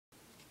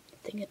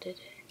nothing it did.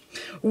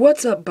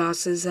 What's up,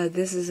 bosses?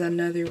 This is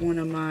another one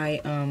of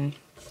my,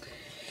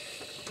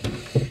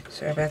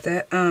 sorry about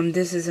that.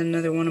 This is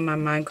another one of my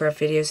Minecraft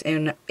videos,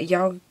 and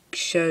y'all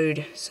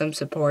showed some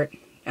support.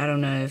 I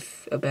don't know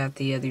if about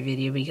the other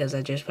video because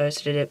I just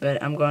posted it, but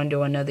I'm going to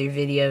do another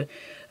video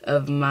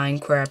of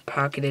Minecraft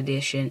Pocket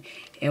Edition,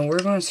 and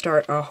we're going to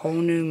start a whole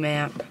new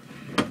map.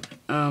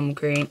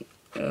 Great.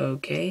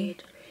 Okay.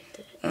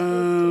 But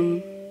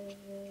I'm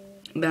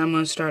going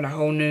to start a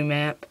whole new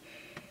map.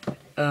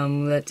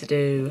 Let's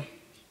do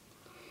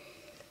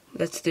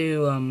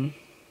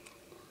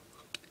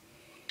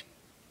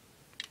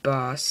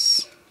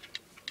boss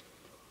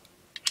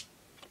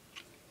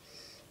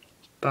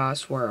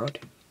world,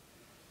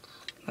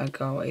 like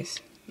always.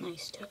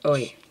 Nice touch. Oh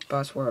wait,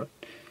 boss world,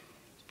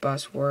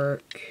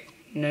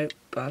 nope,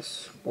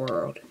 boss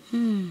world.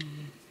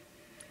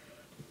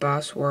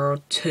 Boss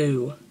world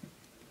 2.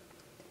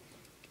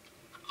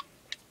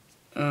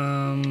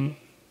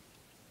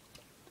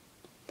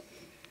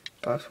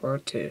 Boss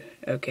world 2.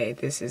 Okay,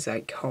 this is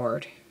like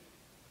hard.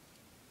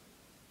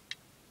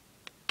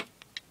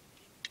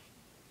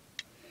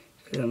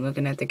 Because I'm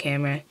looking at the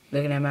camera,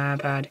 looking at my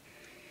iPod,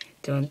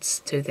 doing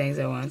 2 things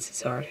at once.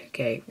 It's hard.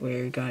 Okay,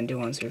 we're going to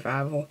do on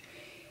survival.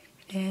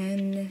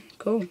 And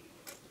cool.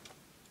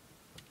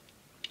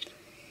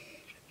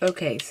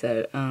 Okay,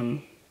 so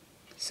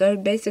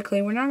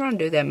basically we're not going to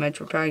do that much.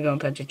 We're probably going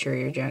to punch a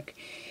tree or junk.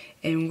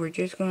 And we're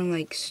just going to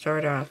like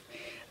start off.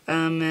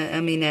 I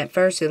mean, at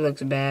first it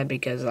looks bad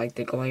because like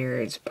the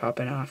glare is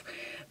popping off.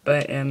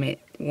 But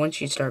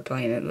once you start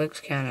playing, it looks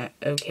kind of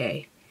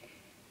okay.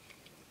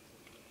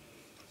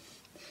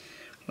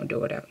 We'll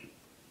do it out.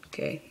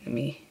 Okay, let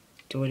me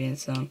do it in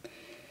some,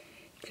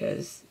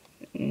 because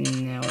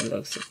now it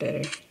looks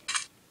better.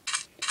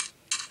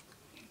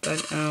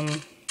 But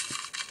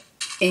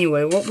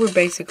anyway, what we're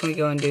basically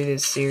going to do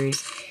this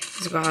series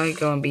is probably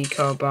going to be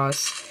called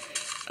boss.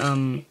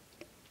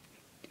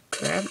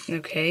 Crap.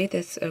 Okay,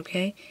 that's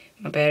okay.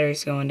 My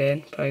battery's going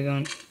dead. Probably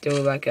going to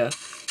do like a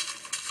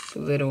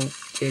little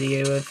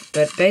video of.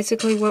 But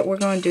basically, what we're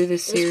going to do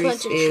this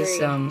series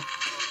is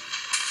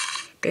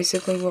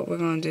Basically, what we're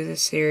going to do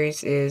this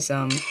series is,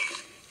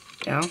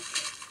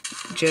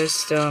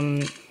 just,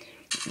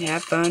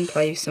 have fun,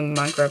 play some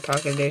Minecraft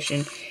Pocket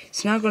Edition.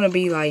 It's not going to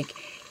be, like,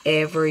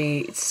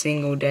 every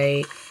single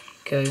day,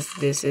 because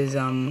this is,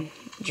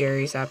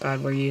 Jerry's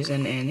iPod we're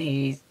using, and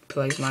he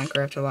plays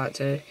Minecraft a lot,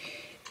 too.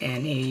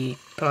 And he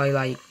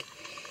probably,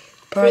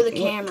 for the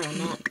camera,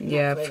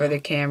 not for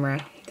the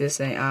camera. This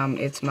thing,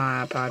 it's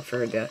my iPod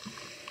for the,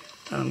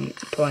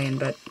 playing,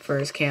 but for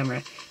his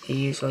camera, he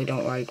usually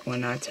don't like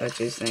when I touch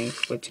his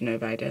things, which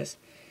nobody does.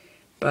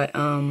 But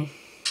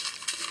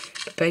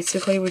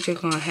basically we're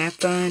just gonna have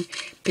fun,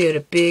 build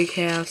a big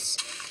house,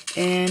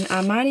 and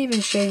I might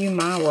even show you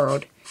my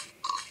world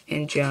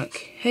and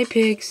junk. Hey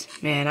pigs,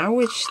 man, I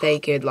wish they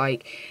could,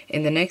 like,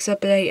 in the next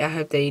update, I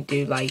hope they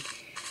do, like,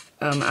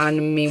 I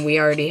mean, we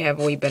already have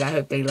wheat, but I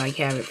hope they, like,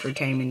 have it for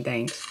taming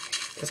things,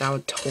 because I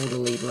would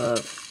totally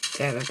love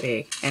to have a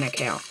pig and a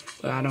cow,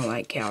 but I don't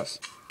like cows.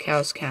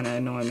 Cows kind of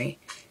annoy me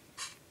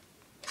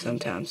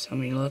sometimes. I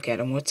mean, look at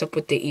them. What's up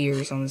with the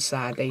ears on the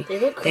side? They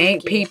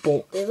ain't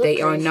people.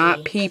 They are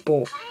not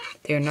people.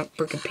 They are not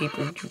freaking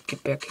people. You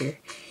get back here.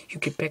 You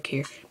get back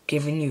here.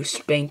 Giving you a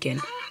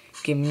spanking.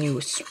 Giving you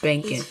a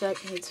spanking.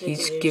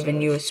 He's giving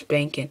you a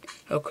spanking.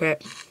 Oh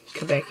crap.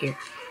 Come back here.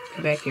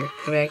 Come back here.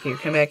 Come back here.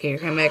 Come back here.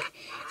 Come back.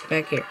 Come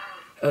back here.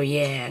 Oh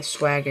yeah,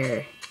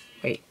 swagger.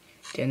 Wait,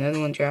 did another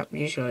one drop?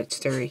 Usually it's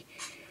 3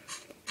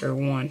 or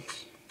 1.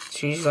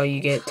 So usually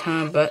you get a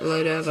ton,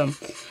 buttload of them,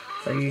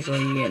 or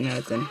usually you get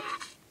nothing.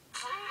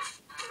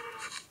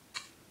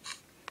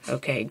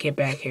 Okay, get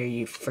back here,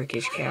 you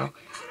freakish cow.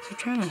 You're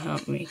trying to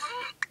help me.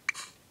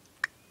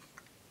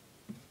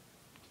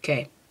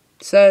 Okay,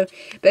 so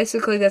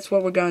basically that's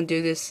what we're going to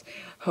do this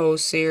whole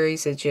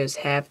series. Is just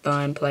have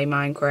fun, play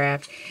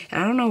Minecraft.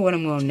 And I don't know what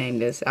I'm going to name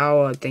this.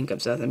 I'll think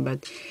of something,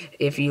 but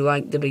if you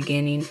like the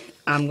beginning,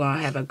 I'm going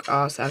to have a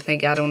awesome, I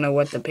don't know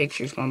what the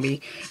picture's going to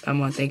be, but I'm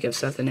going to think of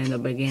something in the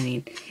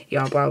beginning.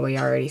 Y'all probably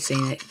already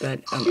seen it,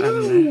 but I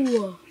don't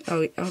know.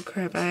 Oh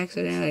crap, I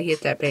accidentally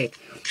hit that pig.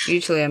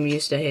 Usually I'm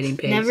used to hitting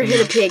pigs. Never hit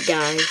a pig,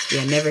 guys.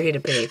 Yeah, never hit a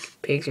pig.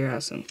 Pigs are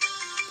awesome.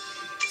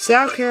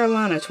 South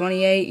Carolina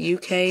 28,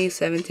 UK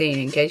 17.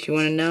 In case you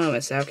want to know, I'm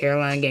a South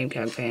Carolina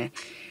Gamecock fan.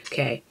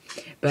 Okay,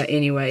 but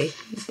anyway,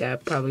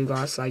 that probably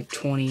lost like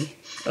 20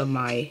 of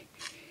my,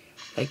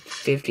 like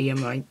 50 of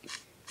my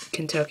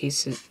Kentucky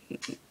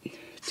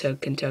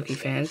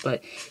fans.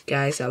 But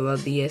guys, I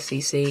love the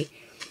SEC,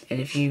 and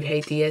if you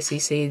hate the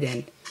SEC,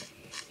 then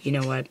you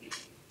know what?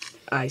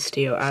 I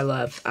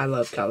love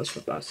college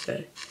football,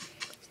 so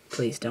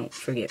please don't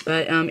forget.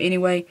 But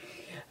anyway,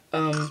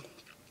 I'm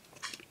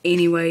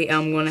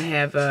gonna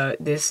have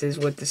this is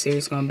what the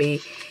series is gonna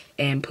be,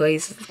 and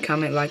please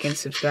comment, like, and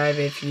subscribe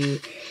if you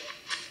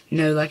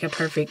know like a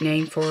perfect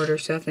name for it or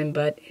something.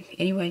 But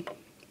anyway,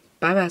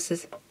 bye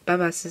bosses, bye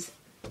bosses,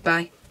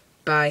 bye.